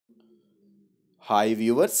Hi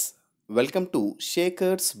viewers, welcome to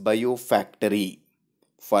SEKHAR'S Bio Factory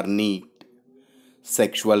for NEET.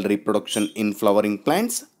 Sexual reproduction in flowering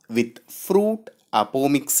plants with fruit,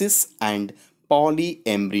 apomixis and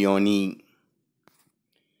polyembryony.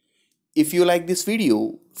 If you like this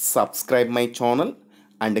video, subscribe my channel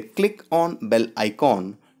and click on bell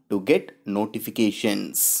icon to get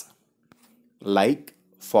notifications. Like,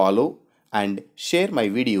 follow and share my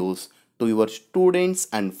videos to your students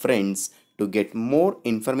and friends to get more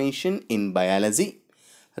information in biology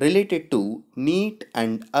related to NEET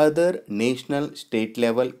and other national state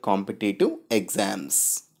level competitive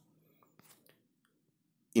exams.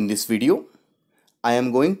 In this video, I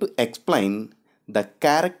am going to explain the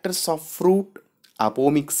characters of fruit,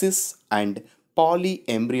 apomixis and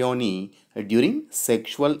polyembryony during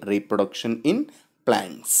sexual reproduction in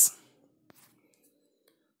plants.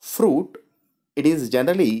 Fruit, it is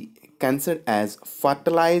generally considered as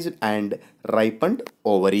fertilized and ripened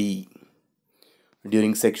ovary.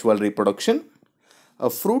 During sexual reproduction, a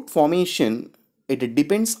fruit formation, it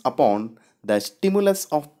depends upon the stimulus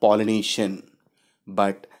of pollination,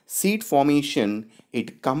 but seed formation,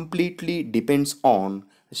 it completely depends on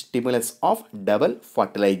stimulus of double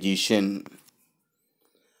fertilization.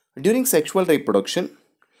 During sexual reproduction,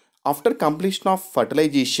 after completion of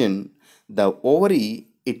fertilization, the ovary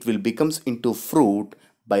it will becomes into fruit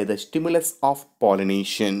by the stimulus of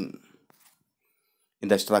pollination. In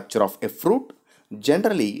the structure of a fruit,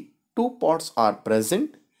 generally two parts are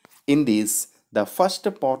present. In this, the first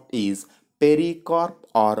part is pericarp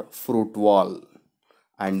or fruit wall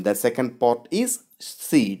and the second part is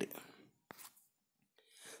seed.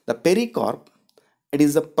 The pericarp, it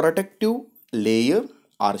is a protective layer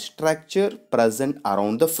or structure present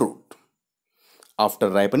around the fruit. After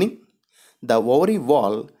ripening, the ovary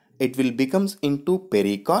wall it will becomes into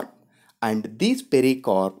pericarp, and these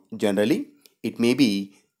pericarp generally it may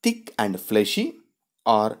be thick and fleshy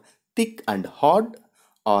or thick and hard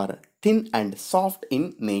or thin and soft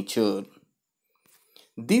in nature.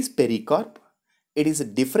 This pericarp it is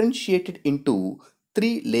differentiated into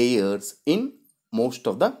three layers in most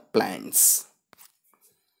of the plants.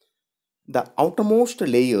 The outermost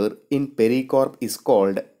layer in pericarp is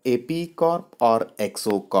called epicarp or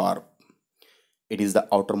exocarp. It is the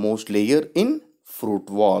outermost layer in fruit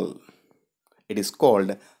wall. It is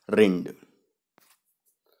called rind.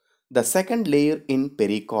 The second layer in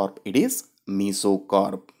pericarp it is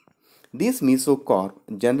mesocarp. This mesocarp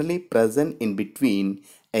generally present in between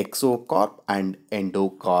exocarp and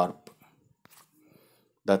endocarp.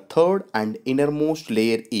 The third and innermost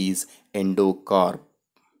layer is endocarp.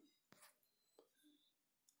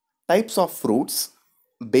 Types of fruits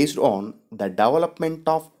based on the development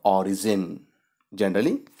of origin.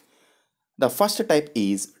 Generally, the first type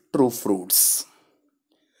is true fruits.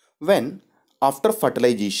 When after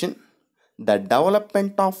fertilization, the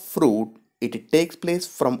development of fruit it takes place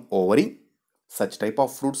from ovary, such type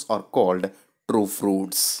of fruits are called true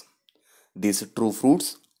fruits. These true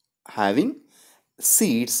fruits having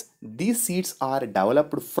seeds, these seeds are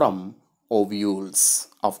developed from ovules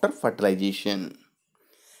after fertilization.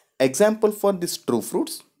 Example for these true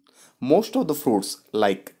fruits, most of the fruits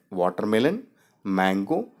like watermelon,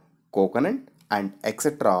 mango, coconut and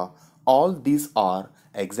etc. all these are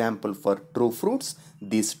example for true fruits.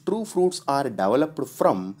 These true fruits are developed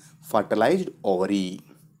from fertilized ovary.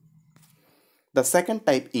 The second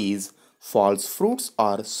type is false fruits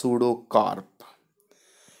or pseudocarp.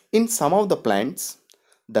 In some of the plants,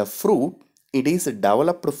 the fruit it is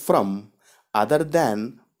developed from other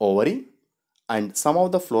than ovary and some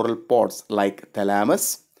of the floral pods like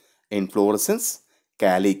thalamus, inflorescence,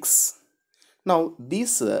 calyx. Now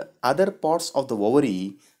these other parts of the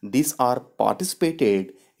ovary, these are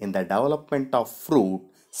participated in the development of fruit.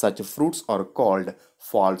 Such fruits are called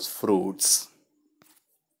false fruits.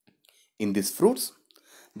 In these fruits,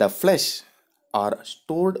 the flesh are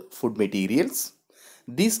stored food materials.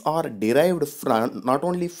 These are derived from not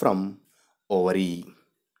only from ovary,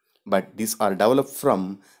 but these are developed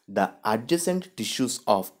from the adjacent tissues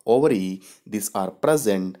of ovary. These are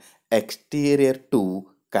present exterior to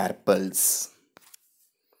carpels.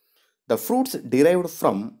 The fruits derived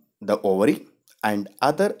from the ovary and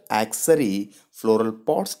other accessory floral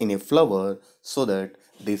pods in a flower, so that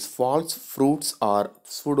these false fruits are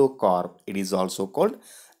pseudocarp. It is also called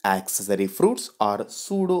accessory fruits or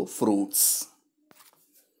pseudo fruits.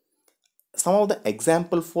 Some of the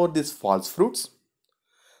example for these false fruits,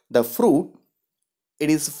 the fruit it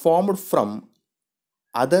is formed from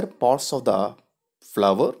other parts of the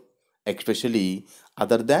flower, especially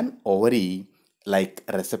other than ovary, like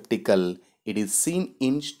receptacle. It is seen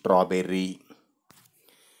in strawberry.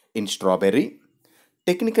 In strawberry,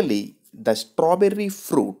 Technically, the strawberry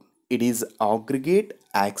fruit, it is aggregate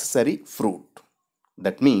accessory fruit.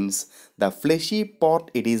 That means the fleshy part,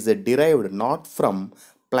 it is derived not from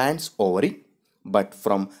plant's ovary but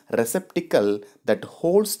from receptacle that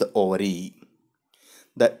holds the ovary.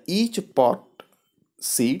 The each pot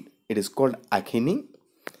seed, it is called achene.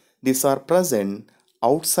 These are present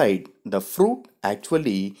outside the fruit.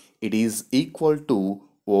 Actually, it is equal to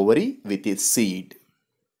ovary with a seed.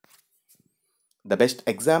 The best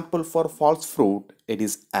example for false fruit, it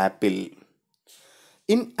is apple.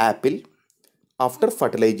 In apple, after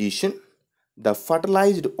fertilization, the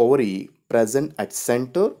fertilized ovary present at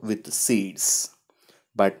center with seeds,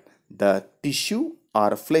 but the tissue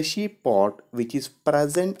or fleshy part which is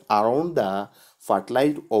present around the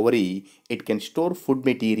fertilized ovary, it can store food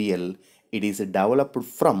material. It is developed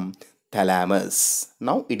from thalamus.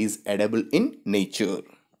 Now it is edible in nature.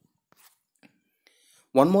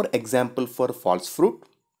 One more example for false fruit,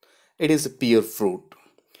 it is pear fruit.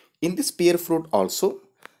 In this pear fruit also,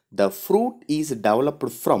 the fruit is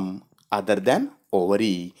developed from other than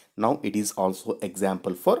ovary. Now it is also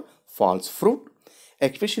example for false fruit.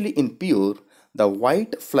 Especially in pear, the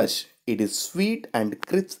white flesh, it is sweet and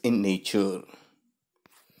crisp in nature.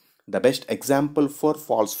 The best example for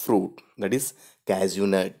false fruit, that is cashew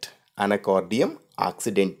nut, Anacardium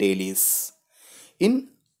occidentalis. In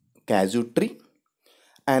cashew tree,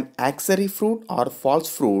 an accessory fruit or false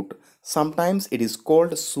fruit, sometimes it is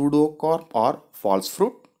called pseudocarp or false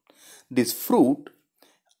fruit. This fruit,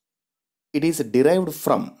 it is derived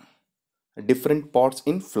from different parts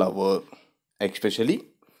in flower, especially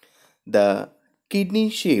the kidney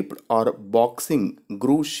shaped or boxing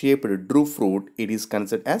groove shaped drupe fruit, it is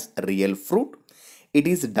considered as real fruit. It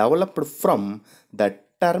is developed from the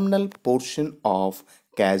terminal portion of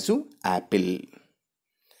cashew apple.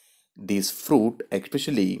 This fruit,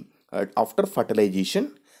 especially after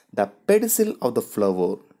fertilization, the pedicel of the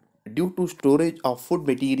flower, due to storage of food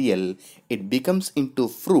material, it becomes into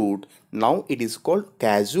fruit. Now it is called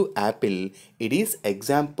cashew apple. It is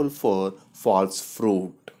example for false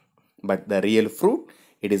fruit. But the real fruit,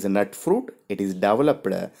 it is a nut fruit. It is developed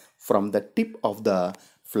from the tip of the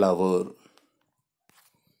flower.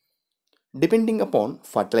 Depending upon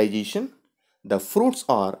fertilization, the fruits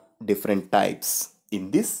are different types. In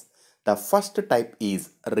this, the first type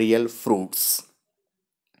is real fruits.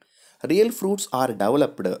 Real fruits are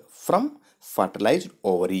developed from fertilized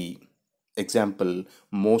ovary. Example,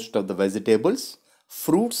 most of the vegetables,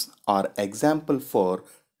 fruits are example for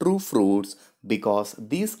true fruits because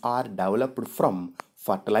these are developed from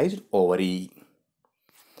fertilized ovary.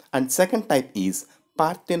 And second type is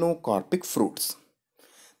parthenocarpic fruits.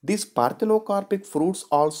 These parthenocarpic fruits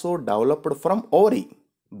also developed from ovary,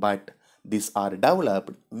 but these are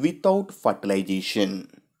developed without fertilization.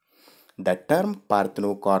 The term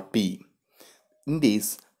parthenocarpy, in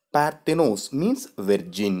this, parthenos means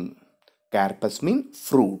virgin, carpus means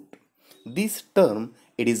fruit. This term,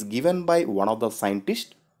 it is given by one of the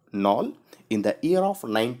scientists, Knoll, in the year of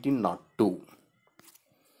 1902.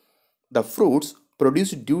 The fruits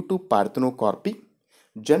produced due to parthenocarpy,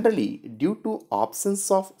 generally due to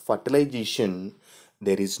absence of fertilization,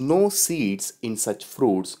 there is no seeds in such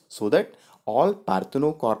fruits, so that all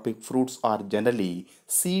parthenocarpic fruits are generally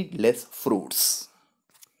seedless fruits.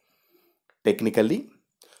 Technically,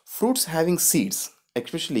 fruits having seeds,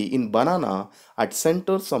 especially in banana, at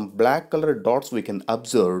center some black colored dots we can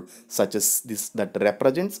observe, such as this that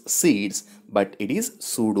represents seeds, but it is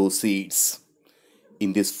pseudo seeds.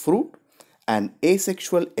 In this fruit, an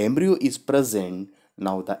asexual embryo is present.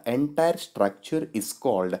 Now the entire structure is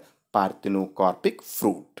called parthenocarpic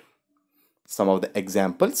fruit. Some of the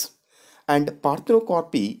examples. And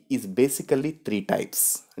parthenocarpy is basically three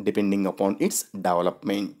types depending upon its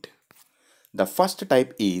development. The first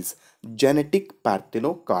type is genetic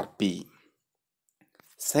parthenocarpy.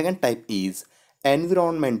 Second type is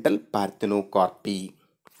environmental parthenocarpy.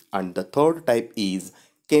 And the third type is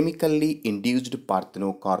chemically induced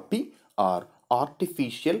parthenocarpy or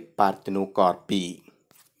artificial parthenocarpy.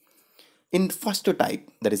 In the first type,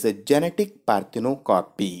 there is a genetic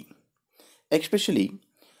parthenocarpy. Especially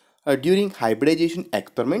during hybridization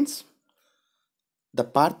experiments, the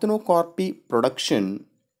parthenocarpy production,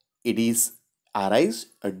 it is arise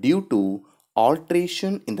due to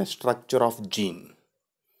alteration in the structure of gene.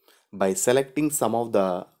 By selecting some of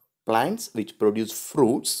the plants which produce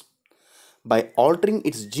fruits, by altering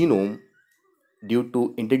its genome due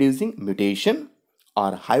to introducing mutation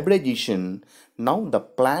or hybridization, now the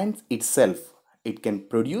plant itself, it can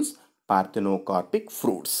produce parthenocarpic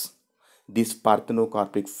fruits. This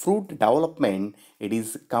parthenocarpic fruit development, it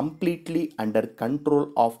is completely under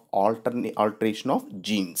control of alteration of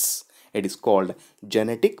genes. It is called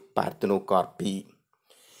genetic parthenocarpy.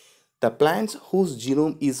 The plants whose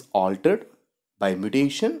genome is altered by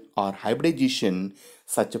mutation or hybridization,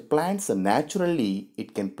 such plants naturally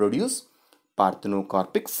it can produce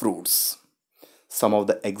parthenocarpic fruits. Some of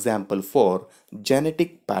the example for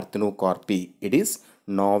genetic parthenocarpy, it is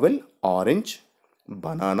novel orange,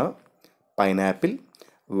 banana, pineapple,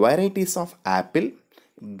 varieties of apple,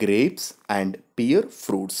 grapes and pear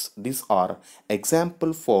fruits. These are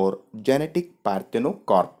example for genetic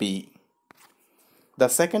parthenocarpy. The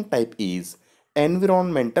second type is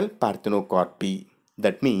environmental parthenocarpy.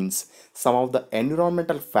 That means some of the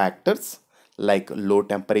environmental factors like low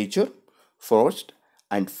temperature, frost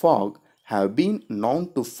and fog have been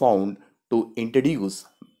known to found to introduce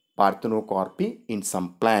parthenocarpy in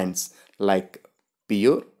some plants like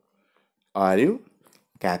pear, olive,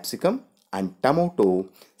 capsicum and tomato.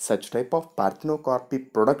 Such type of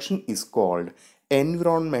parthenocarpy production is called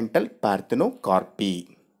environmental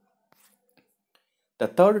parthenocarpy. The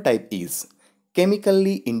third type is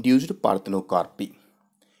chemically induced parthenocarpy.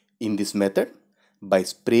 In this method, by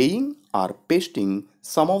spraying or pasting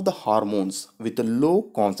some of the hormones with a low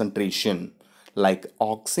concentration like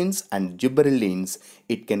auxins and gibberellins,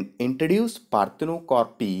 it can introduce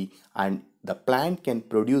parthenocarpy and the plant can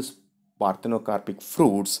produce parthenocarpic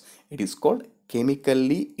fruits. It is called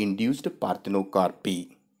chemically induced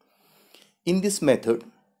parthenocarpy. In this method,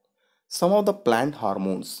 some of the plant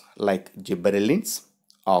hormones like gibberellins,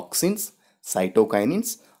 auxins,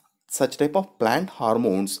 cytokinins, such type of plant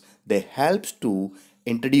hormones, they helps to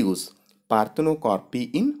introduce parthenocarpy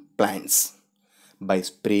in plants. By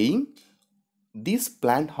spraying this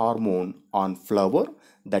plant hormone on flower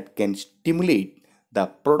that can stimulate the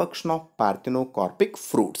production of parthenocarpic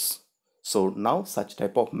fruits. So now such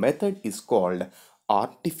type of method is called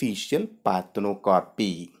artificial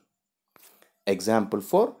parthenocarpy. Example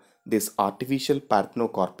for this artificial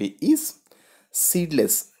parthenocarpy is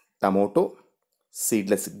seedless tomato,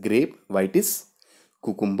 seedless grape vitis,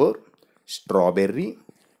 cucumber, strawberry,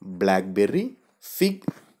 blackberry, fig,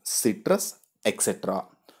 citrus, etc.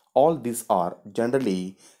 All these are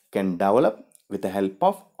generally can develop with the help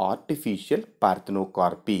of artificial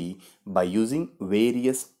parthenocarpy by using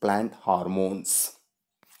various plant hormones.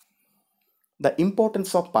 The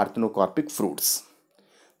importance of parthenocarpic fruits.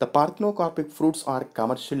 The parthenocarpic fruits are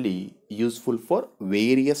commercially useful for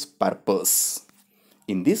various purposes.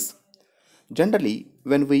 In this, generally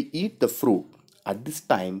when we eat the fruit, at this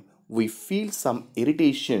time we feel some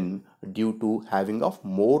irritation due to having of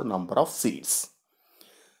more number of seeds.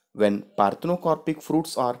 When parthenocarpic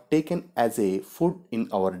fruits are taken as a food in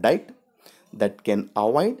our diet, that can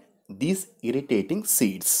avoid these irritating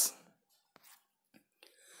seeds.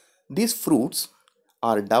 These fruits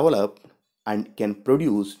are developed and can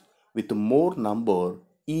produce with more number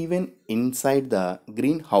even inside the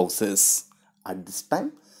greenhouses. At this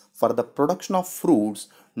time, for the production of fruits,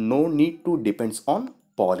 no need to depends on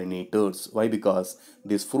pollinators. Why? Because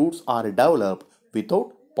these fruits are developed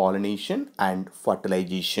without pollination and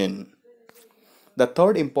fertilization. The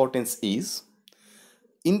third importance is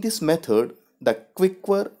in this method, the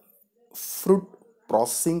quicker fruit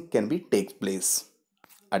processing can be takes place.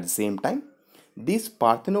 At the same time, these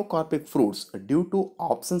parthenocarpic fruits, due to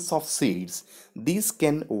absence of seeds, these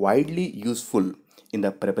can widely useful in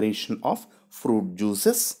the preparation of fruit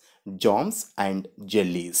juices, jams and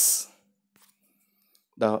jellies.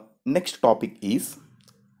 The next topic is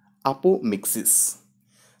apomixis.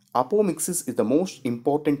 Apomixis is the most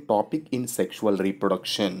important topic in sexual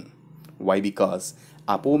reproduction. Why? Because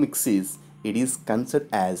apomixis, it is considered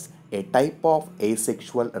as a type of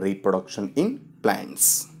asexual reproduction in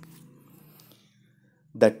plants.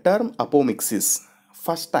 The term apomixis,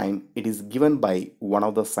 first time it is given by one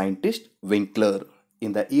of the scientists, Winkler,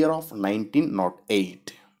 in the year of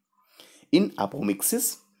 1908. In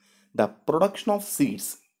apomixis, the production of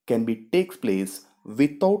seeds can be takes place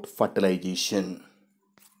without fertilization.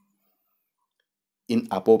 In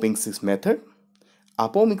apomixis method,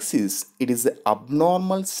 apomixis, it is an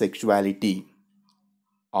abnormal sexuality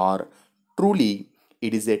or truly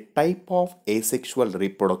it is a type of asexual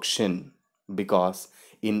reproduction, because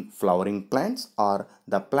in flowering plants or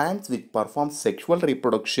the plants which perform sexual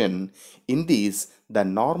reproduction, in these the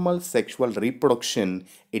normal sexual reproduction,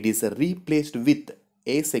 it is replaced with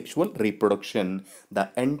asexual reproduction. The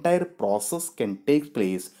entire process can take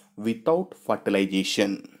place without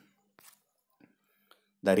fertilization.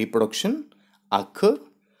 The reproduction occur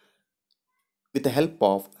with the help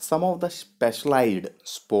of some of the specialized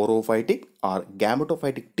sporophytic or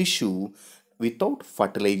gametophytic tissue without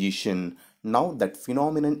fertilization. Now that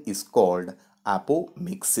phenomenon is called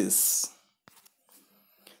apomixis.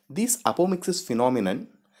 This apomixis phenomenon,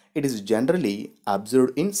 it is generally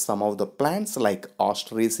observed in some of the plants like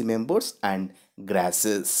Asteraceae members and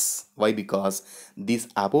grasses. Why? Because this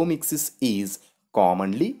apomixis is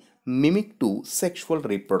commonly mimic to sexual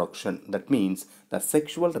reproduction. That means the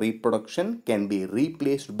sexual reproduction can be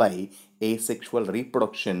replaced by asexual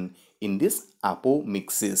reproduction in this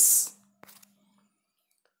apomixis.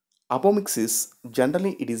 Apomixis,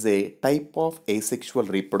 generally it is a type of asexual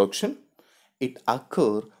reproduction. It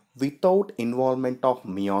occurs without involvement of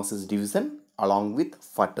meiosis division along with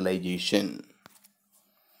fertilization.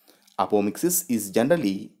 Apomixis is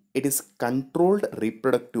generally it is controlled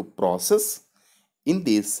reproductive process. In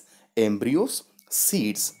this, embryos,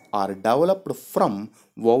 seeds are developed from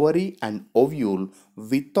ovary and ovule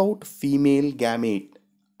without female gamete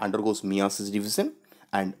undergoes meiosis division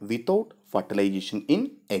and without fertilization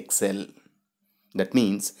in egg cell. That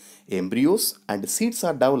means embryos and seeds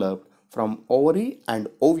are developed from ovary and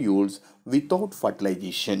ovules without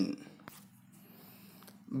fertilization.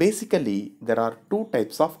 Basically, there are two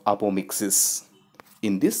types of apomixis.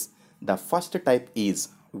 In this, the first type is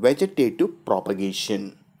vegetative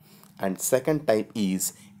propagation and second type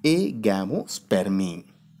is agamospermy.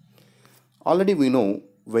 Already we know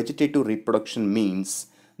vegetative reproduction means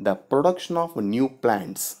the production of new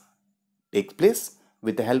plants takes place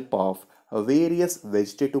with the help of various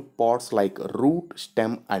vegetative parts like root,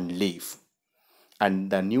 stem and leaf. And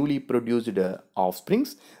the newly produced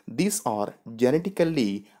offsprings, these are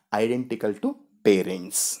genetically identical to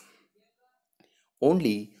parents.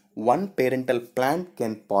 Only one parental plant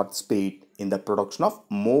can participate in the production of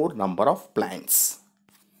more number of plants.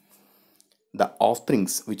 The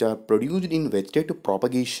offsprings which are produced in vegetative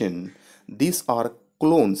propagation, these are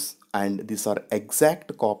clones and these are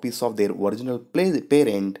exact copies of their original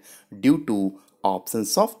parent due to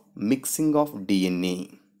absence of mixing of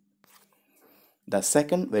DNA. The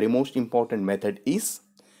second very most important method is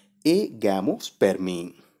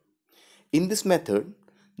agamospermy. In this method,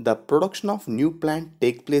 the production of new plant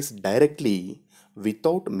takes place directly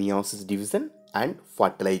without meiosis division and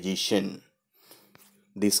fertilization.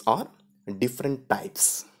 These are different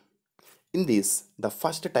types. In this, the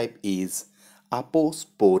first type is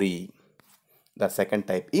apospory. The second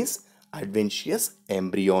type is adventitious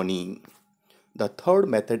embryony. The third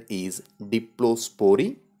method is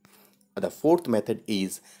diplospory. The fourth method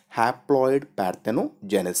is haploid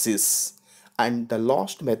parthenogenesis. And the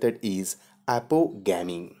last method is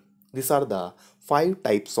apogamy. These are the 5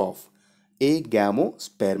 types of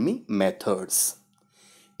agamospermy methods.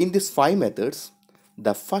 In these 5 methods,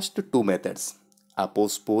 the first 2 methods,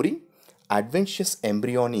 apospory, adventitious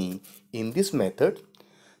embryony, in this method,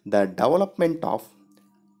 the development of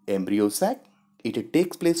embryo sac, it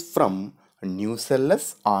takes place from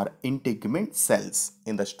nucellus or integument cells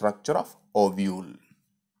in the structure of ovule.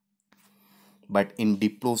 But in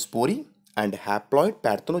diplospory and haploid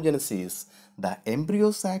parthenogenesis, the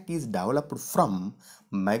embryo sac is developed from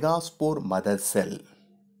megaspore mother cell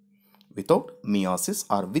without meiosis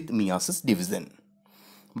or with meiosis division.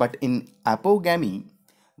 But in apogamy,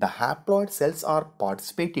 the haploid cells are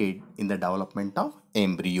participated in the development of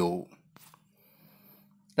embryo.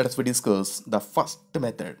 Let us discuss the first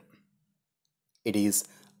method. It is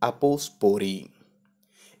apospory.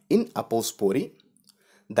 In apospory,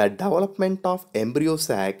 the development of embryo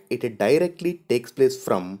sac, it directly takes place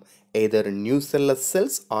from either nucellus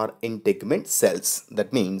cells or integument cells.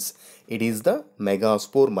 That means it is the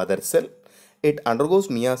megaspore mother cell. It undergoes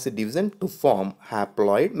meiosis division to form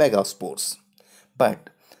haploid megaspores. But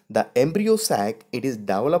the embryo sac, it is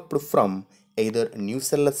developed from either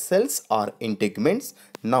nucellus cells or integuments.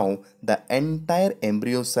 Now the entire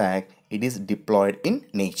embryo sac, it is diploid in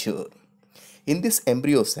nature. In this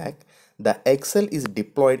embryo sac, the egg cell is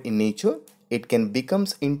diploid in nature. It can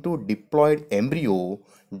becomes into diploid embryo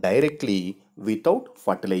directly without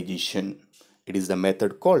fertilization. It is the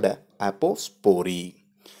method called apospory.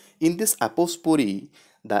 In this apospory,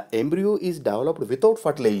 the embryo is developed without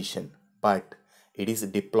fertilization, but it is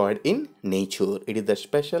diploid in nature. It is the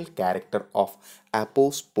special character of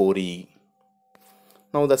apospory.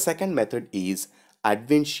 Now the second method is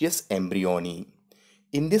adventitious embryony.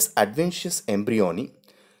 In this adventitious embryony,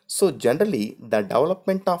 so generally the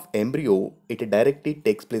development of embryo, it directly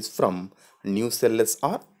takes place from nucellus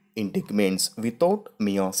or integuments without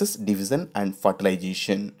meiosis division and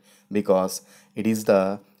fertilization, because it is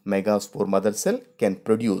the megaspore mother cell can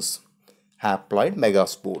produce haploid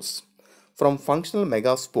megaspores. From functional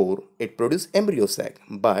megaspore, it produces embryo sac,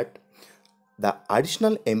 but the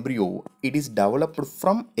additional embryo, it is developed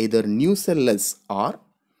from either nucellus or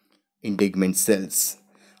integument cells.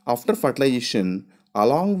 After fertilization,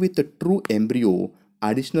 along with the true embryo,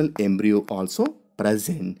 additional embryo also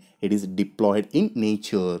present. It is diploid in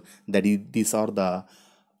nature. That is, these are the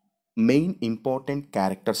main important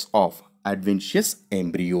characters of adventitious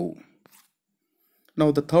embryo. Now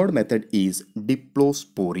the third method is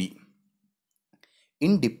diplospory.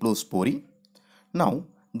 In diplospory, now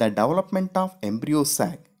the development of embryo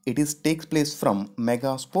sac, it is takes place from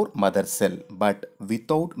megaspore mother cell but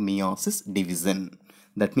without meiosis division.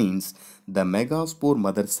 That means the megaspore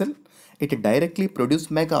mother cell, it directly produces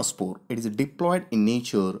megaspore. It is diploid in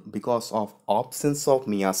nature because of absence of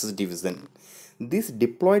meiosis division. This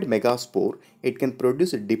diploid megaspore, it can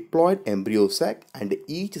produce a diploid embryo sac, and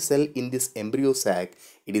each cell in this embryo sac,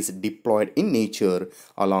 it is diploid in nature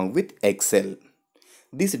along with egg cell.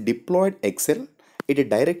 This diploid egg cell, it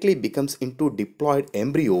directly becomes into diploid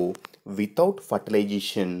embryo without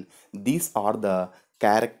fertilization. These are the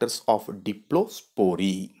characters of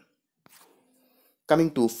diplospory.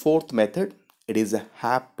 Coming to fourth method, it is a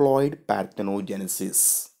haploid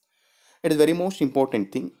parthenogenesis. It is very most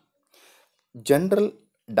important thing. General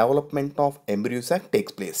development of embryo sac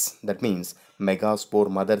takes place. That means megaspore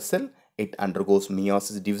mother cell, it undergoes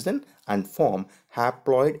meiosis division and form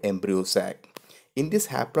haploid embryo sac. In this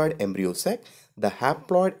haploid embryo sac, the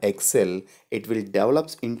haploid egg cell, it will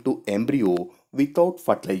develops into embryo without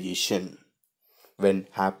fertilization. When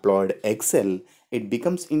haploid egg cell, it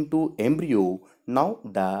becomes into embryo, now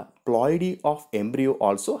the ploidy of embryo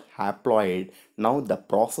also haploid. Now the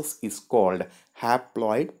process is called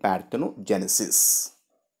haploid parthenogenesis.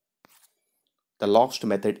 The last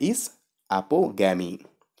method is apogamy.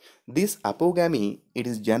 This apogamy, it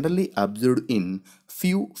is generally observed in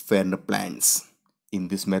few fern plants. In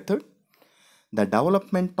this method, the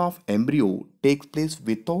development of embryo takes place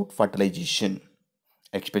without fertilization,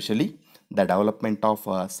 especially the development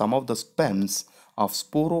of some of the sperms of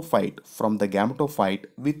sporophyte from the gametophyte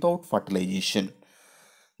without fertilization.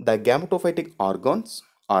 The gametophytic organs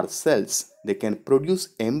or cells, they can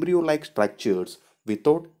produce embryo-like structures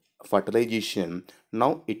without fertilization.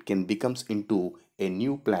 Now it can becomes into a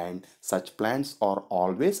new plant. Such plants are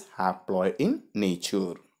always haploid in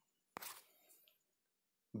nature.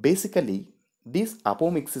 Basically, this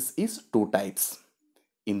apomixis is two types.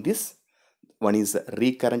 In this, one is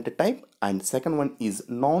recurrent type and second one is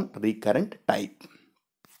non-recurrent type.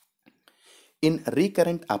 In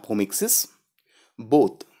recurrent apomixis,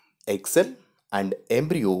 both egg cell and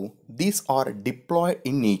embryo, these are diploid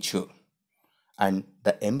in nature, and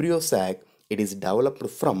the embryo sac, it is developed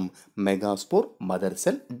from megaspore mother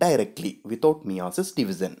cell directly without meiosis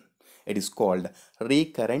division. It is called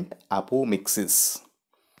recurrent apomixis.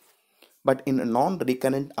 But in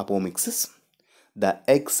non-recurrent apomixis, the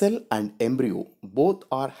egg cell and embryo both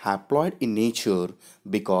are haploid in nature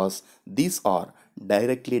because these are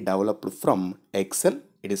directly developed from egg cell.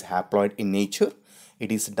 It is haploid in nature.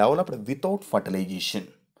 It is developed without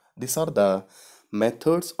fertilization. These are the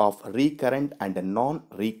methods of recurrent and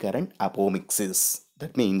non-recurrent apomixis.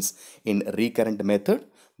 That means in recurrent method,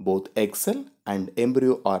 both egg cell and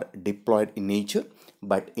embryo are diploid in nature,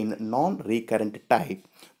 but in non-recurrent type,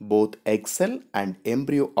 both egg cell and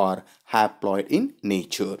embryo are haploid in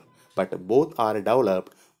nature, but both are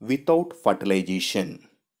developed without fertilization.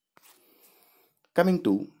 Coming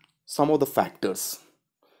to some of the factors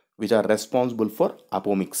which are responsible for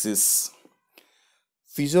apomixis.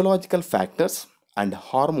 Physiological factors and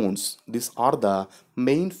hormones, these are the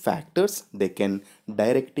main factors. They can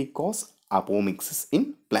directly cause apomixis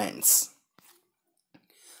in plants.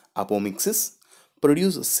 Apomixis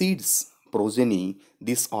produce seeds, progeny.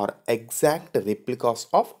 These are exact replicas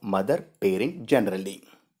of mother parent generally.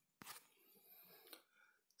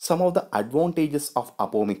 Some of the advantages of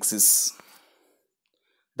apomixis.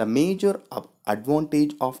 The major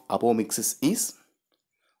advantage of apomixis is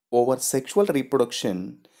over sexual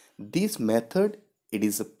reproduction. This method, it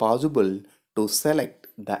is possible to select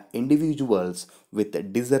the individuals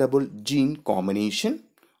with desirable gene combination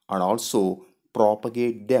and also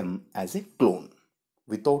propagate them as a clone.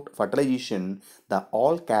 Without fertilization, the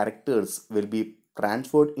all characters will be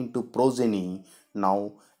transferred into progeny.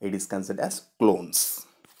 Now it is considered as clones.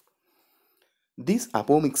 These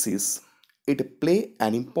apomixis, it play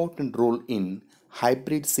an important role in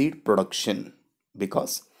hybrid seed production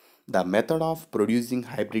because the method of producing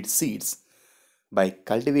hybrid seeds by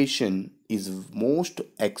cultivation is most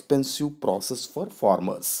expensive process for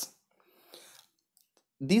farmers.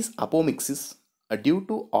 These apomixis, due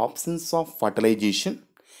to absence of fertilization,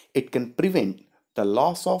 It can prevent the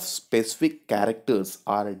loss of specific characters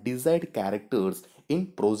or desired characters in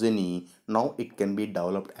progeny. Now it can be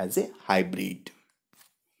developed as a hybrid.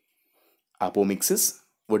 Apomixis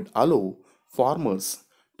would allow farmers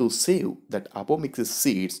to save that apomixis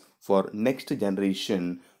seeds for next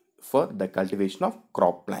generation for the cultivation of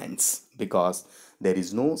crop plants, because there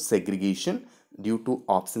is no segregation due to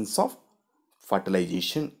absence of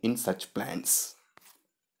fertilization in such plants.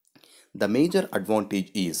 The major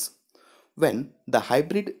advantage is when the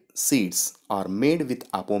hybrid seeds are made with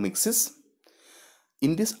apomixis.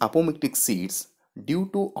 In these apomictic seeds, due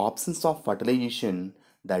to absence of fertilization,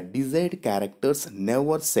 the desired characters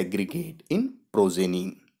never segregate in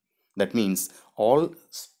progeny. That means all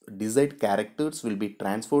desired characters will be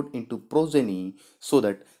transferred into progeny, so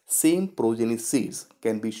that same progeny seeds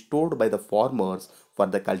can be stored by the farmers for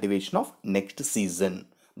the cultivation of next season,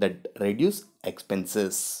 that reduce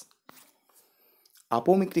expenses.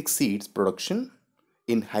 Apomictic seeds production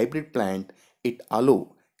in hybrid plant, it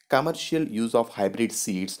allow commercial use of hybrid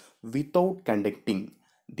seeds without conducting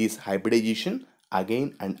this hybridization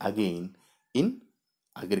again and again in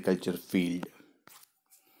agriculture field.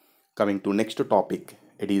 Coming to next topic,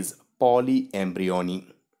 it is polyembryony.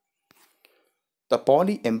 The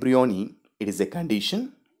polyembryony, it is a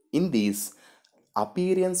condition in this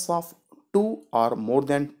appearance of two or more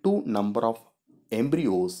than two number of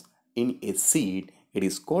embryos in a seed. It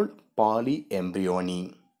is called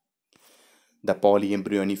polyembryony. The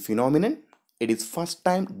polyembryony phenomenon, it is first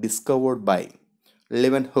time discovered by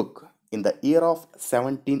Leeuwenhoek in the year of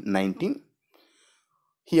 1719.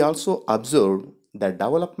 He also observed the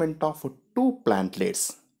development of two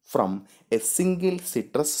plantlets from a single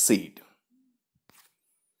citrus seed.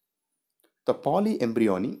 The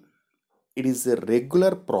polyembryony, it is a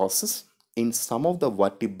regular process in some of the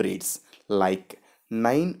vertebrates like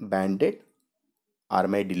nine-banded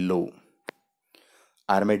armadillo.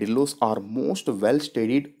 Armadillos are most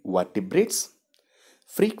well-studied vertebrates.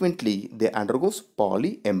 Frequently, they undergo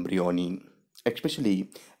polyembryony, especially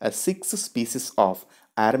a 6 species of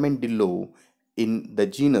armadillo in the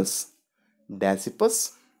genus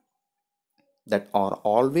Dasypus that are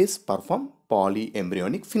always perform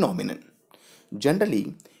polyembryonic phenomenon.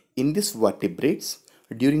 Generally, in these vertebrates,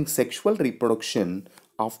 during sexual reproduction,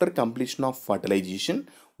 after completion of fertilization,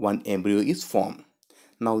 one embryo is formed.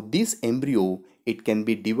 Now, this embryo, it can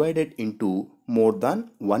be divided into more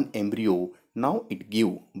than one embryo. Now, it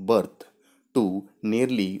gives birth to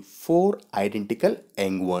nearly 4 identical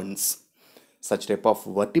young ones. Such type of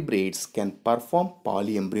vertebrates can perform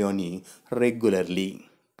polyembryony regularly.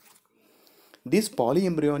 This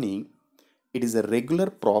polyembryony, it is a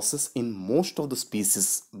regular process in most of the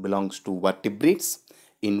species, belongs to vertebrates,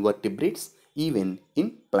 invertebrates, even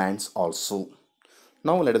in plants also.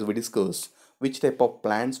 Now let us discuss which type of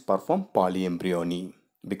plants perform polyembryony,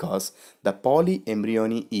 because the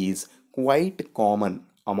polyembryony is quite common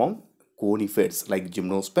among conifers like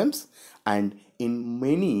gymnosperms and in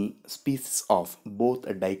many species of both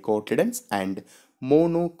dicotyledons and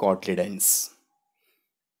monocotyledons.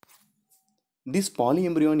 This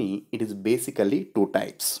polyembryony, it is basically two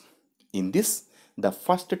types. In this, the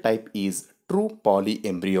first type is true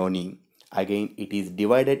polyembryony. Again, it is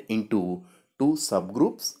divided into two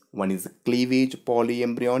subgroups. One is cleavage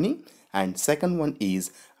polyembryony and second one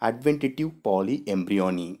is adventative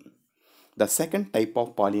polyembryony. The second type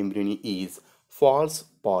of polyembryony is false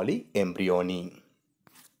polyembryony.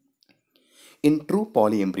 In true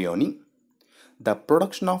polyembryony, the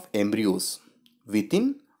production of embryos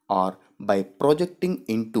within or by projecting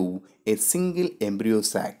into a single embryo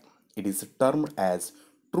sac, it is termed as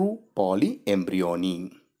true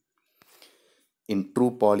polyembryony. In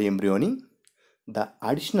true polyembryony, the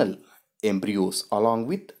additional embryos along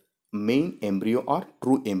with main embryo or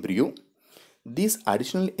true embryo, these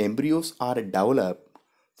additional embryos are developed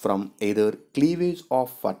from either cleavage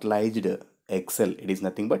of fertilized egg cell, it is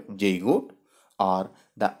nothing but zygote, or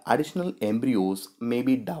the additional embryos may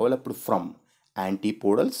be developed from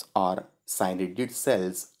antipodals or synapsid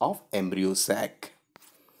cells of embryo sac.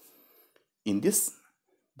 In this,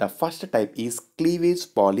 the first type is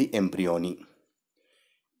cleavage polyembryony.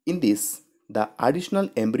 In this, the additional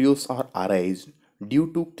embryos are arised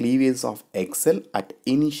due to cleavage of egg cell at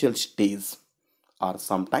initial stage, or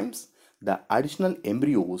sometimes the additional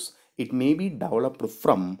embryos, it may be developed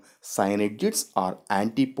from synagids or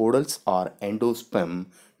antipodals or endosperm.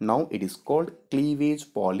 Now it is called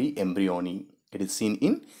cleavage polyembryony. It is seen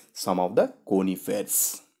in some of the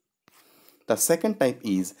conifers. The second type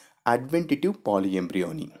is adventative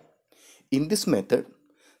polyembryony. In this method,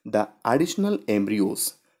 the additional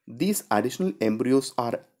embryos, these additional embryos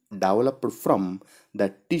are developed from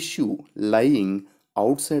the tissue lying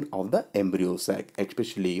outside of the embryo sac,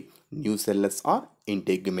 especially nucellus or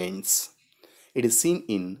integuments. It is seen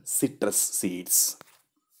in citrus seeds.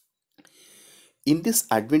 In this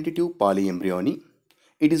adventative polyembryony,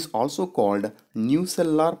 it is also called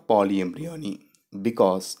nucellular polyembryony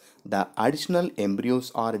because the additional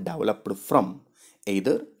embryos are developed from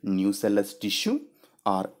either nucellus tissue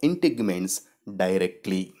or integuments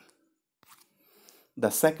directly. The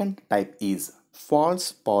second type is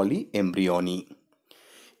false polyembryony.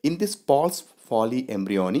 In this false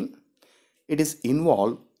polyembryony, it is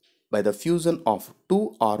involved by the fusion of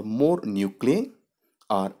two or more nuclei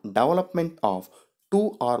or development of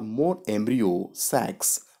two or more embryo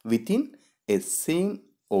sacs within a same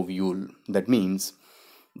ovule. That means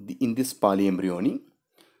in this polyembryony,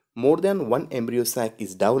 more than one embryo sac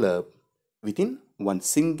is developed within one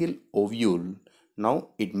single ovule. Now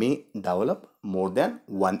it may develop more than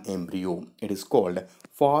one embryo. It is called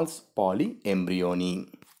false polyembryony.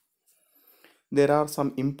 There are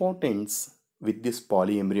some importance with this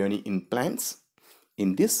polyembryony in plants.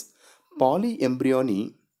 In this,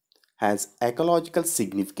 polyembryony has ecological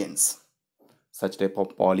significance. Such type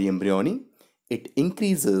of polyembryony, it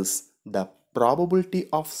increases the probability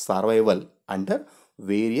of survival under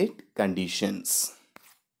varied conditions.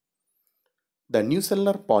 The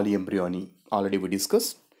nucellular polyembryony, already we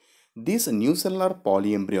discussed. This nucellular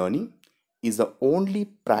polyembryony is the only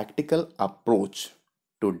practical approach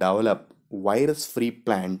to develop virus-free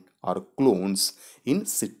plant or clones in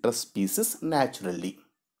citrus species naturally.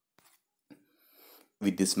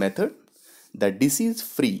 With this method, the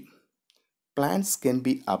disease-free plants can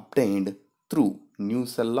be obtained through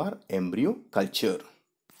nucellular embryo culture.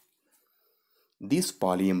 This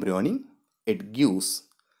polyembryony, it gives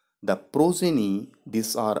the progeny,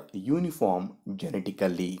 these are uniform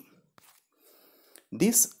genetically.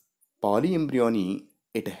 This polyembryony,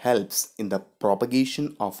 it helps in the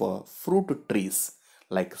propagation of fruit trees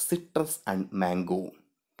like citrus and mango.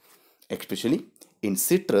 Especially in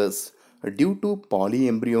citrus, due to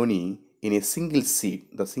polyembryony in a single seed,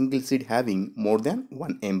 the single seed having more than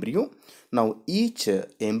one embryo. Now each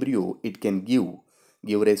embryo, it can give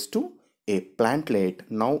rise to a plantlet.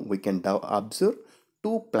 Now we can observe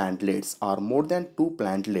two plantlets or more than two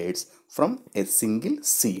plantlets from a single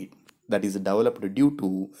seed that is developed due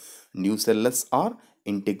to nucellus or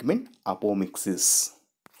integument apomixis.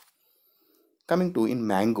 Coming to in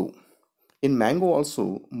mango. In mango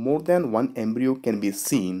also, more than one embryo can be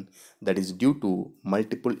seen, that is due to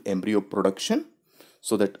multiple embryo production,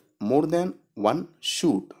 so that more than one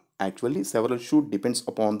shoot, actually several shoot depends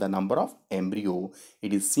upon the number of embryo,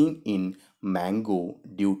 it is seen in mango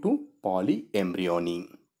due to polyembryony.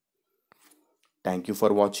 Thank you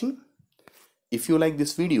for watching. If you like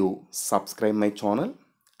this video, subscribe my channel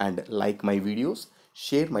and like my videos,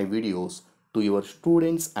 share my videos to your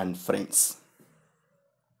students and friends.